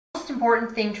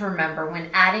important thing to remember when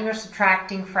adding or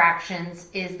subtracting fractions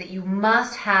is that you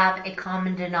must have a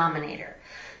common denominator.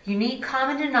 You need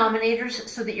common denominators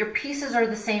so that your pieces are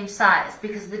the same size,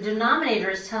 because the denominator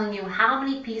is telling you how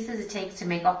many pieces it takes to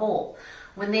make a whole.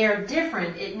 When they are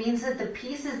different, it means that the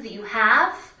pieces that you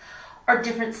have are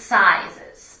different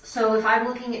sizes. So if I'm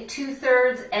looking at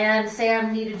 2/3 and say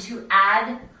I'm needed to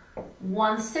add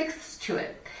 1/6 to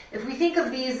it. If we think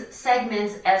of these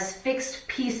segments as fixed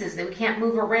pieces that we can't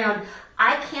move around,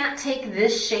 I can't take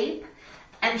this shape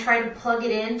and try to plug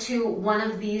it into one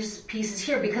of these pieces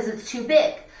here because it's too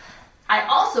big. I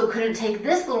also couldn't take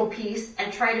this little piece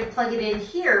and try to plug it in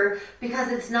here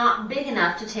because it's not big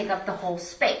enough to take up the whole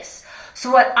space. So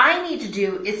what I need to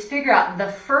do is figure out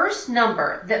the first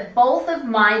number that both of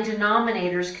my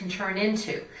denominators can turn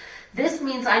into. This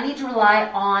means I need to rely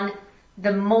on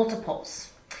the multiples.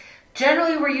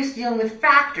 Generally, we're used to dealing with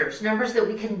factors, numbers that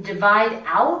we can divide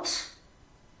out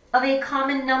of a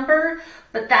common number,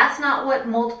 but that's not what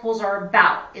multiples are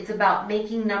about. It's about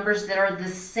making numbers that are the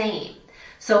same.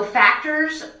 So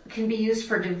factors can be used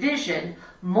for division.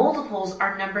 Multiples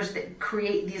are numbers that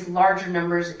create these larger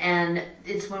numbers, and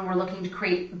it's when we're looking to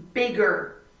create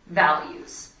bigger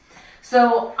values.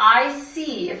 So I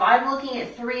see, if I'm looking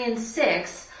at 3 and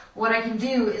 6, what I can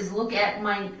do is look at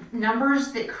my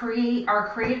numbers that are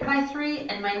created by 3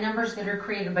 and my numbers that are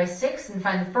created by 6 and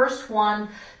find the first one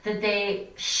that they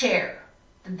share,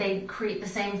 that they create the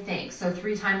same thing. So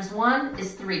 3 times 1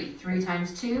 is 3, 3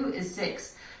 times 2 is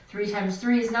 6, 3 times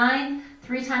 3 is 9,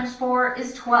 3 times 4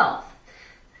 is 12.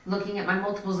 Looking at my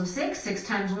multiples of 6, 6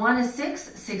 times 1 is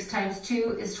 6, 6 times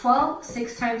 2 is 12,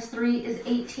 6 times 3 is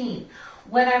 18.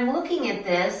 When I'm looking at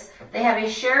this, they have a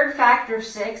shared factor of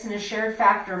 6 and a shared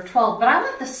factor of 12, but I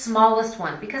want the smallest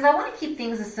one because I want to keep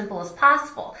things as simple as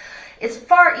possible. It's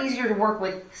far easier to work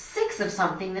with 6 of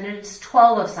something than it is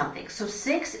 12 of something. So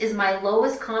 6 is my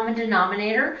lowest common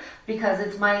denominator because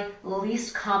it's my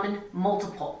least common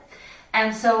multiple.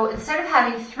 And so instead of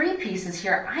having 3 pieces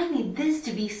here, I need this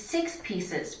to be 6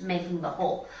 pieces making the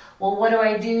whole. Well, what do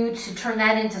I do to turn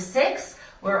that into 6?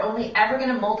 We're only ever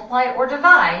going to multiply or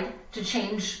divide to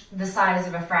change the size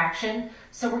of a fraction.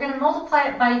 So we're going to multiply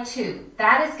it by 2.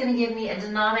 That is going to give me a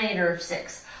denominator of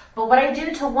 6. But what I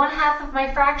do to 1/2 of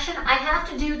my fraction, I have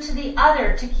to do to the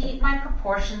other to keep my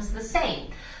proportions the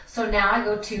same. So now I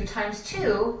go 2 times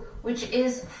 2, which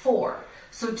is 4.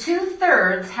 So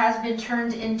 2/3 has been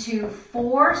turned into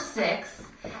 4/6,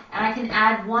 and I can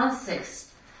add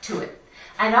 1/6 to it.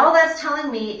 And all that's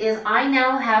telling me is I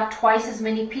now have twice as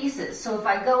many pieces. So if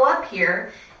I go up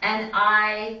here and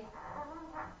I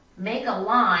make a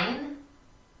line,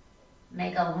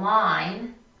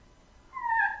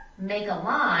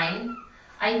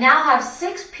 I now have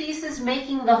 6 pieces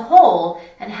making the whole.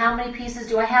 And how many pieces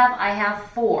do I have? I have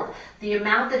 4. The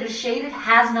amount that is shaded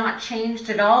has not changed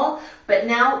at all, but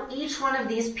now each one of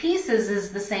these pieces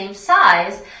is the same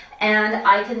size, and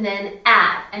I can then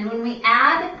add. And when we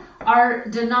add, our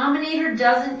denominator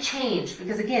doesn't change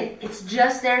because, again, it's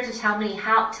just there to tell me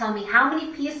how many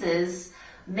pieces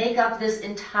make up this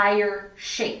entire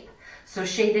shape. So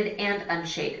shaded and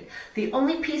unshaded. The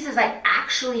only pieces I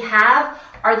actually have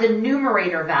are the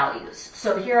numerator values.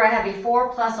 So here I have a 4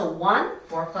 plus a 1.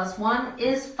 4 plus 1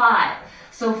 is 5.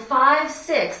 So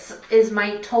 5/6 is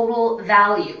my total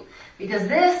value. Because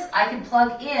this I can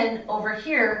plug in over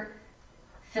here,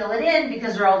 fill it in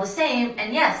because they're all the same.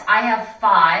 And yes, I have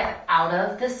 5 out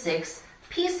of the 6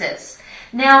 pieces.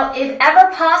 Now, if ever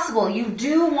possible, you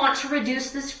do want to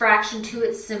reduce this fraction to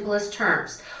its simplest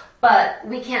terms. But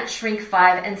we can't shrink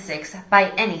 5 and 6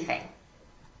 by anything.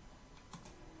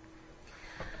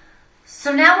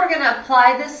 So now we're going to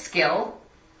apply this skill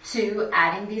to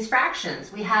adding these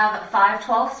fractions. We have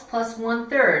 5/12 plus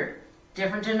 1/3.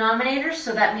 Different denominators,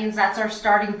 so that means that's our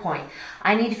starting point.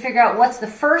 I need to figure out what's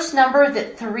the first number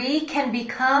that 3 can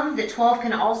become, that 12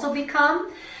 can also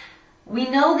become. We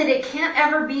know that it can't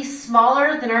ever be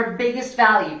smaller than our biggest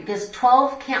value because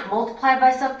 12 can't multiply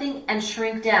by something and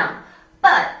shrink down.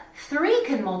 But 3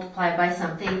 can multiply by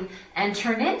something and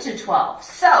turn into 12.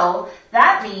 So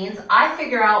that means I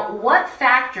figure out what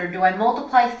factor do I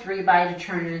multiply 3 by to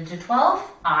turn it into 12.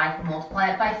 I multiply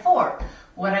it by 4.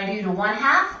 What I do to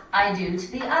 1/2, I do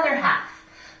to the other half.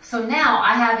 So now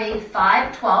I have a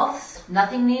 5/12.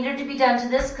 Nothing needed to be done to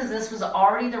this because this was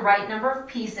already the right number of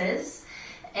pieces.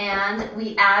 And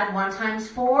we add 1 times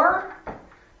 4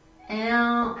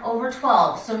 and over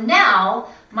 12. So now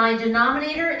my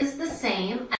denominator is the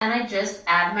same and I just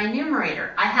add my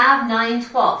numerator. I have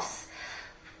 9/12.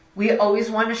 We always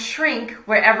want to shrink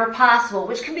wherever possible,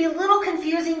 which can be a little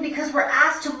confusing because we're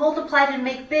asked to multiply to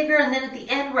make bigger and then at the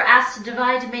end we're asked to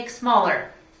divide to make smaller.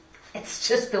 It's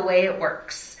just the way it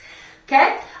works.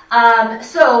 Okay?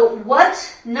 So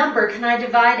what number can I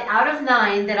divide out of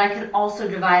 9 that I can also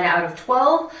divide out of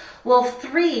 12? Well,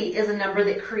 3 is a number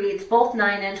that creates both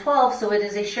 9 and 12, so it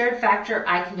is a shared factor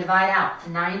I can divide out.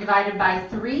 9 divided by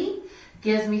 3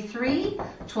 gives me 3.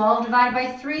 12 divided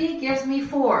by 3 gives me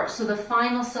 4. So the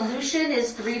final solution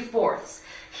is 3/4.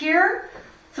 Here,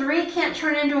 3 can't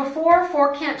turn into a 4,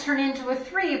 4 can't turn into a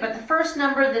 3, but the first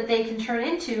number that they can turn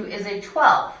into is a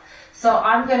 12. So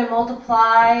I'm going to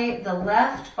multiply the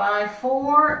left by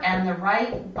 4 and the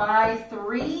right by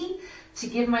 3 to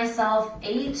give myself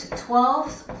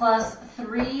 8/12 plus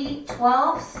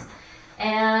 3/12.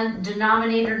 And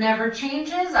denominator never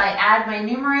changes. I add my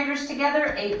numerators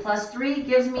together. 8 plus 3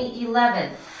 gives me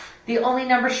 11. The only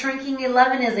number shrinking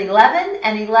 11 is 11,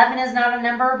 and 11 is not a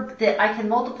number that I can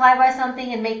multiply by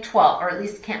something and make 12, or at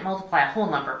least can't multiply a whole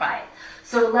number by it.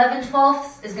 So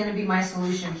 11/12 is going to be my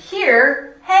solution here.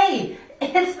 Hey,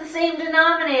 it's the same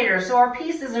denominator, so our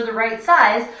pieces are the right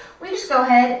size. We just go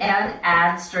ahead and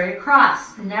add straight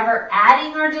across. Never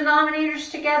adding our denominators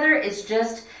together, it's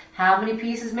just how many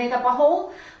pieces make up a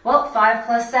whole? Well, 5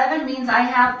 plus 7 means I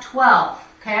have 12,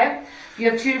 okay?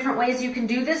 You have two different ways you can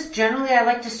do this. Generally, I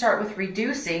like to start with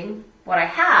reducing what I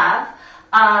have.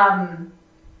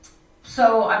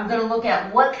 So I'm going to look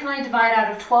at what can I divide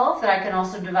out of 12 that I can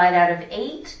also divide out of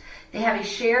 8. They have a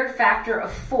shared factor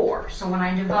of 4. So when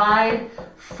I divide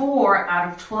 4 out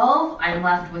of 12, I'm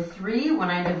left with 3. When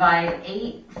I divide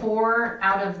 4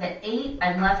 out of the 8,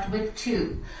 I'm left with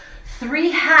 2.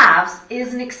 3/2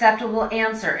 is an acceptable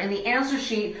answer. In the answer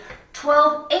sheet,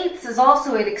 12/8 is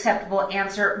also an acceptable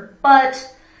answer,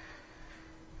 but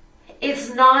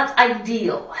it's not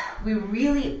ideal. We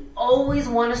really always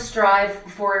want to strive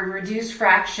for a reduced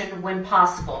fraction when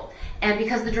possible. And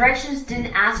because the directions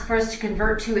didn't ask for us to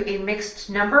convert to a mixed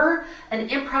number, an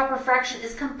improper fraction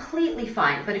is completely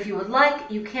fine. But if you would like,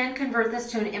 you can convert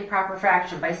this to an improper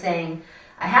fraction by saying,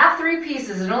 I have 3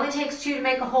 pieces. It only takes 2 to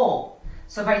make a whole.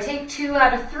 So if I take 2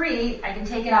 out of 3, I can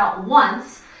take it out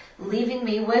once, leaving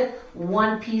me with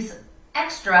 1 piece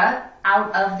extra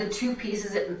out of the 2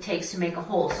 pieces it takes to make a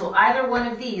whole. So either one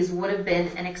of these would have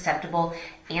been an acceptable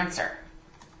answer.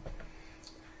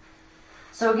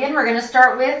 So again, we're going to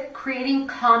start with creating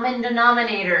common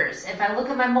denominators. If I look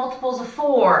at my multiples of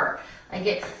 4, I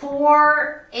get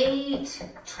 4, 8,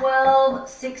 12,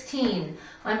 16.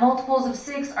 My multiples of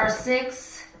 6 are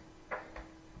 6,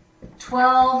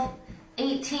 12,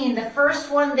 18. The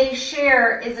first one they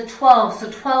share is a 12,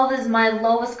 so 12 is my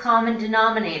lowest common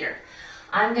denominator.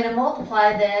 I'm going to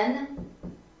multiply then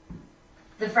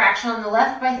the fraction on the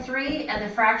left by 3 and the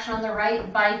fraction on the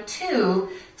right by 2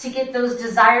 to get those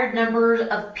desired numbers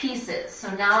of pieces. So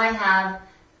now I have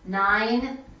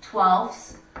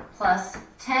 9/12 plus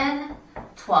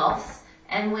 10/12,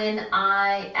 and when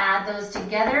I add those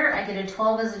together, I get a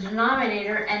 12 as a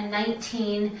denominator and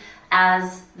 19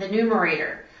 as the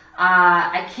numerator.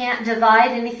 I can't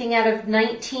divide anything out of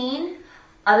 19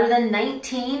 other than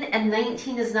 19, and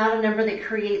 19 is not a number that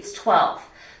creates 12.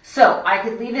 So I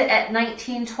could leave it at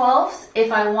 19/12.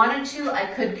 If I wanted to, I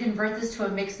could convert this to a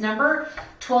mixed number.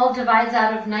 12 divides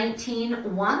out of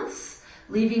 19 once,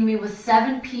 leaving me with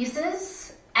 7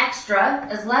 pieces extra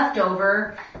as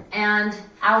leftover, and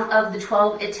out of the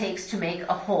 12 it takes to make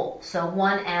a whole. So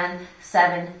 1 and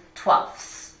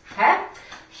 7/12. Okay?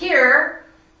 Here,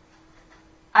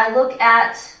 I look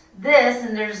at this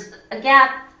and there's a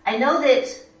gap. I know that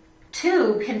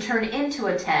 2 can turn into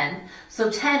a 10, so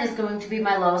 10 is going to be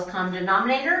my lowest common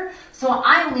denominator. So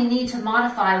I only need to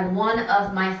modify one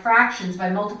of my fractions by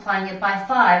multiplying it by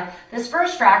 5. This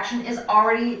first fraction is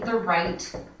already the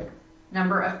right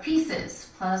number of pieces.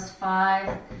 Plus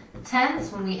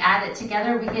 5/10. When we add it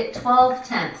together, we get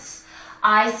 12/10.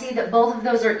 I see that both of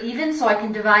those are even, so I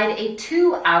can divide a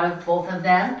 2 out of both of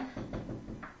them,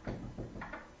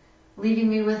 leaving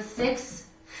me with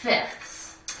 6/5.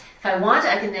 If I want,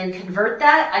 I can then convert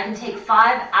that. I can take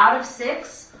 5 out of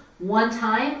 6 one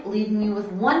time, leaving me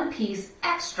with 1 piece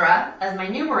extra as my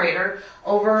numerator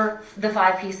over the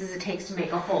 5 pieces it takes to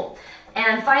make a whole.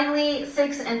 And finally,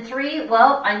 6 and 3.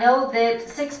 Well, I know that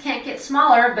 6 can't get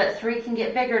smaller, but 3 can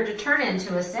get bigger to turn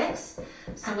into a 6.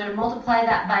 So I'm going to multiply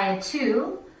that by a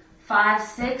 2. 5,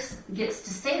 6 gets to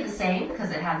stay the same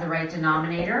because it had the right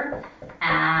denominator.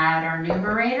 Add our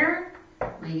numerator.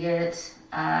 We get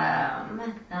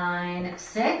 9,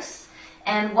 6.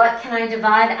 And what can I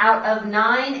divide out of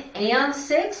 9 and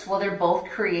 6? Well, they're both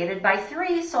created by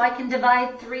 3, so I can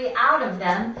divide 3 out of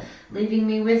them, leaving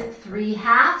me with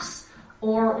 3/2,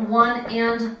 or 1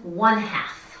 and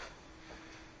 1/2.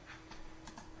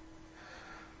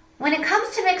 When it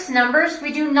comes to mixed numbers,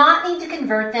 we do not need to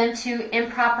convert them to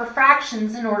improper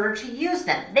fractions in order to use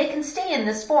them. They can stay in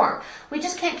this form. We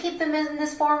just can't keep them in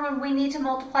this form when we need to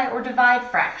multiply or divide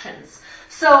fractions.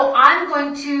 So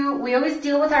we always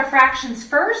deal with our fractions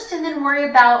first and then worry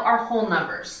about our whole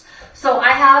numbers. So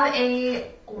I have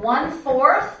a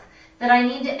 1/4 that I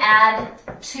need to add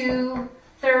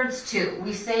 2/3 to.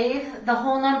 We save the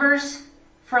whole numbers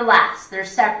for last. They're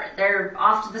separate. They're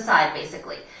off to the side,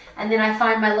 basically. And then I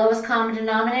find my lowest common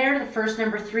denominator. The first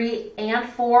number 3 and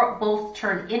 4 both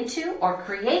turn into or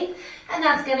create, and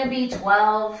that's going to be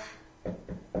 12.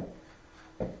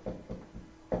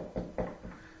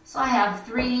 So I have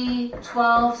 3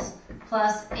 12ths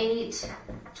plus 8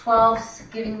 12ths,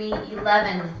 giving me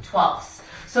 11 12ths.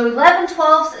 So 11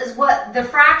 12ths is what the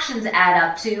fractions add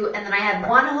up to, and then I had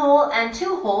 1 whole and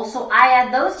 2 wholes, so I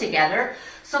add those together.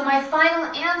 So my final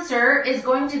answer is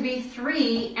going to be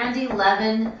 3 and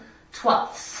 11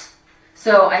 12ths.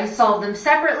 So I solve them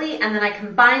separately and then I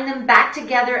combine them back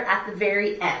together at the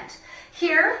very end.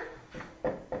 Here,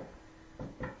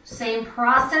 same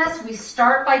process. We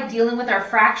start by dealing with our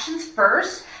fractions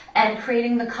first and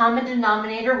creating the common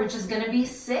denominator, which is going to be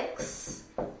 6.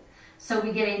 So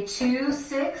we get a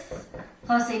 2/6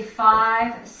 plus a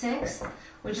 5/6,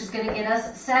 which is going to get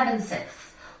us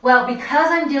 7/6. Well,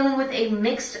 because I'm dealing with a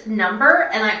mixed number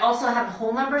and I also have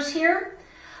whole numbers here,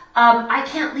 I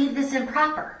can't leave this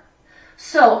improper.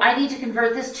 So I need to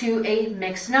convert this to a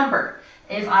mixed number.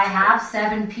 If I have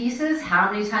 7 pieces,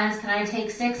 how many times can I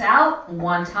take 6 out?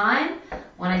 1 time.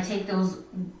 When I take those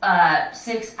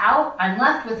 6 out, I'm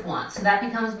left with 1. So that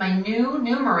becomes my new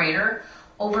numerator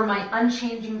over my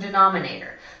unchanging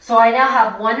denominator. So I now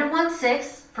have 1 and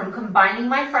 1/6 from combining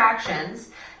my fractions,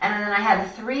 and then I have a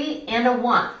 3 and a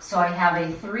 1. So I have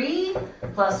a 3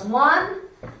 plus 1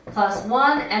 plus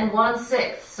 1 and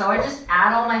 1/6. So I just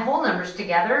add all my whole numbers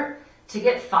together to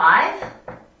get 5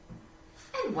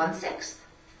 and 1/6.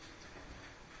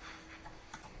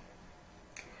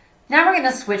 Now we're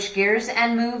going to switch gears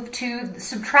and move to the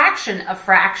subtraction of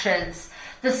fractions.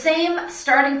 The same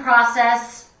starting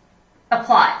process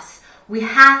applies. We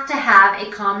have to have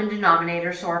a common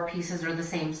denominator so our pieces are the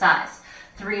same size.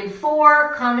 3 and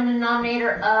 4, common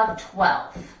denominator of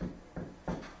 12.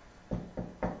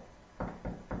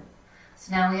 So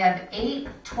now we have 8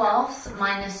 12ths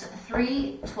minus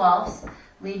 3 12ths,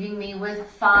 leaving me with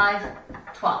 5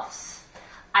 12ths.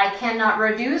 I cannot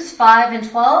reduce 5 and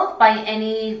 12 by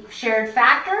any shared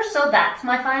factor, so that's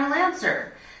my final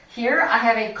answer. Here I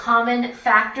have a common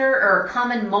factor or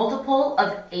common multiple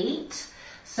of 8.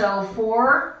 So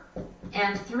 4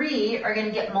 and 3 are going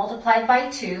to get multiplied by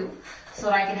 2, so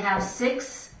that I can have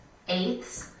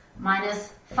 6/8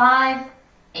 minus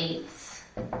 5/8.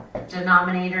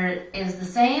 Denominator is the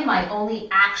same. I only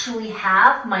actually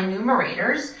have my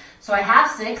numerators. So I have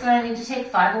 6 and I need to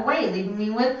take 5 away, leaving me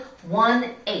with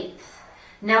 1/8.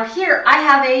 Now here I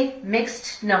have a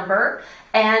mixed number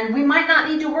and we might not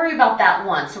need to worry about that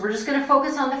 1. So we're just going to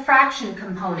focus on the fraction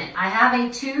component. I have a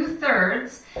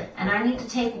 2/3 and I need to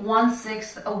take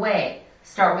 1/6 away.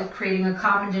 Start with creating a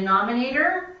common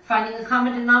denominator. Finding a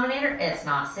common denominator, it's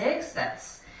not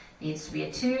 6. Needs to be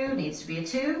a 2, needs to be a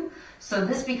 2. So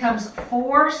this becomes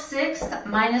 4/6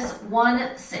 minus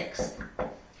 1/6.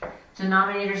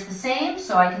 Denominator is the same,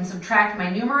 so I can subtract my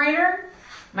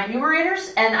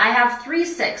numerators, and I have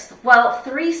 3/6. Well,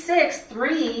 3/6,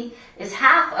 3 is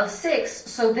half of 6,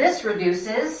 so this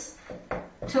reduces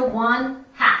to 1/2.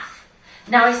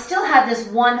 Now I still have this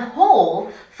 1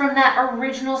 whole from that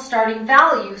original starting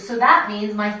value, so that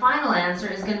means my final answer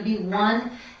is going to be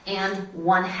 1 and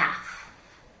 1/2.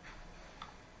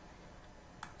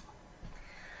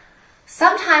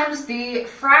 Sometimes the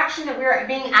fraction that we're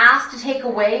being asked to take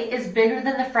away is bigger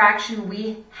than the fraction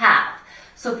we have.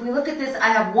 So if we look at this, I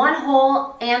have 1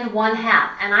 whole and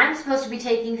 1/2, and I'm supposed to be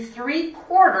taking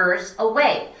 3/4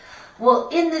 away. Well,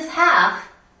 in this half,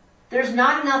 there's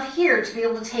not enough here to be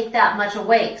able to take that much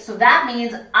away. So that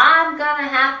means I'm going to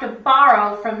have to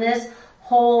borrow from this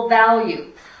whole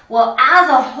value. Well, as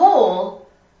a whole,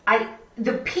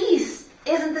 the piece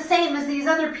isn't the same as these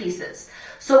other pieces.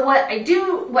 So what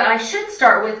I should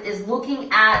start with is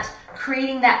looking at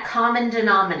creating that common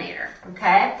denominator,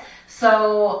 okay?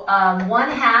 So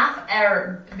 1/2,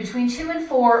 or between 2 and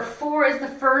 4, 4 is the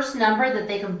first number that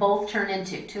they can both turn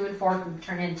into. 2 and 4 can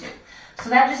turn into. So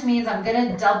that just means I'm going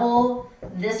to double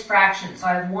this fraction. So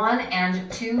I have 1 and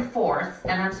 2/4,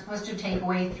 and I'm supposed to take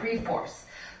away 3/4.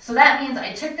 So that means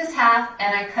I took this half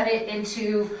and I cut it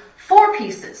into 4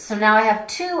 pieces. So now I have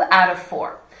 2 out of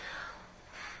 4.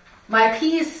 My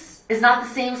piece is not the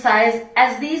same size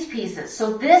as these pieces,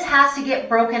 so this has to get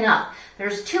broken up.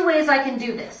 There's 2 ways I can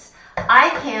do this. I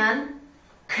can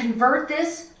convert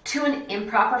this to an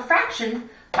improper fraction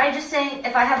by just saying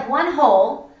if I have 1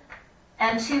 whole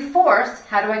and 2/4,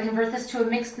 how do I convert this to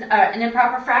an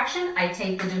improper fraction? I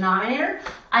take the denominator,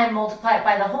 I multiply it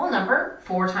by the whole number,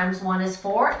 4 times 1 is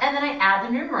 4, and then I add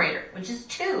the numerator, which is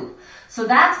 2. So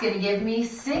that's going to give me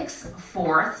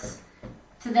 6/4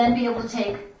 to then be able to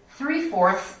take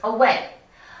 3/4 away.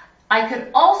 I could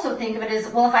also think of it as,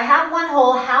 well, if I have 1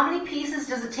 whole, how many pieces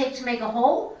does it take to make a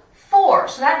whole? 4.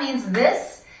 So that means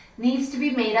this needs to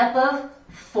be made up of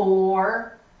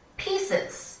 4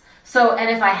 pieces. So, and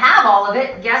if I have all of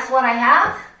it, guess what I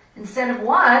have? Instead of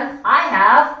 1, I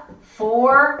have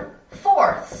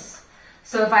 4/4.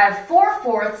 So if I have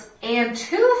 4/4 and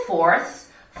 2/4,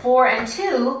 4 and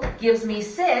 2 gives me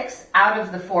 6 out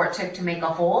of the 4 it took to make a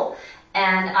whole.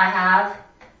 And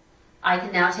I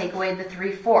can now take away the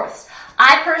 3/4.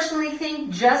 I personally think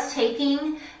just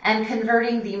taking and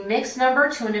converting the mixed number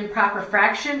to an improper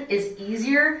fraction is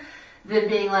easier than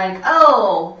being like,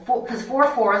 oh, because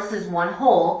 4/4 is 1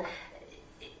 whole.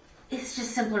 It's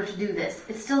just simpler to do this.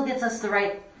 It still gets us the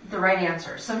right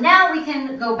answer. So now we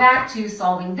can go back to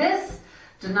solving this.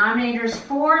 Denominator is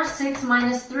 4. 6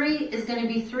 minus 3 is going to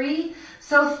be 3.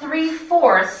 So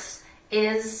 3/4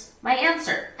 is my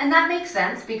answer. And that makes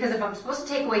sense because if I'm supposed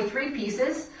to take away 3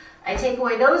 pieces, I take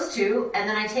away those 2, and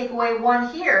then I take away 1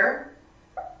 here.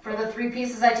 For the 3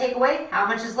 pieces I take away, how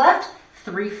much is left?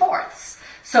 3/4.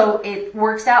 So it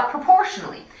works out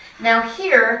proportionally. Now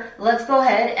here, let's go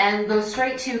ahead and go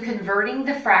straight to converting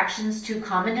the fractions to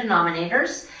common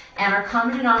denominators. And our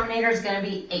common denominator is going to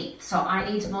be 8. So I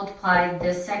need to multiply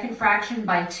this second fraction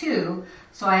by 2.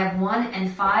 So I have 1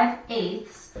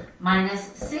 5/8 minus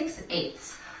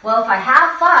 6/8. Well, if I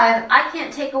have 5, I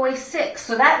can't take away 6.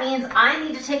 So that means I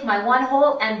need to take my 1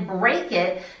 whole and break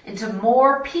it into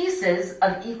more pieces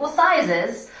of equal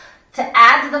sizes to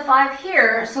add to the 5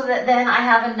 here so that then I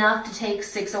have enough to take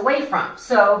 6 away from.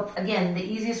 So again,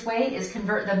 the easiest way is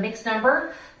convert the mixed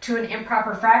number to an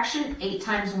improper fraction. 8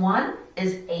 times 1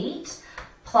 is 8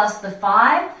 plus the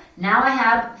 5. Now I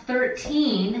have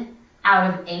 13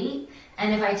 out of 8.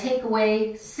 And if I take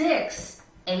away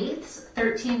 6/8,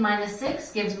 13 minus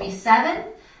 6 gives me 7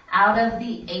 out of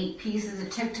the 8 pieces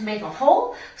it took to make a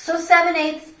whole. So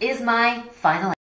 7/8 is my final answer.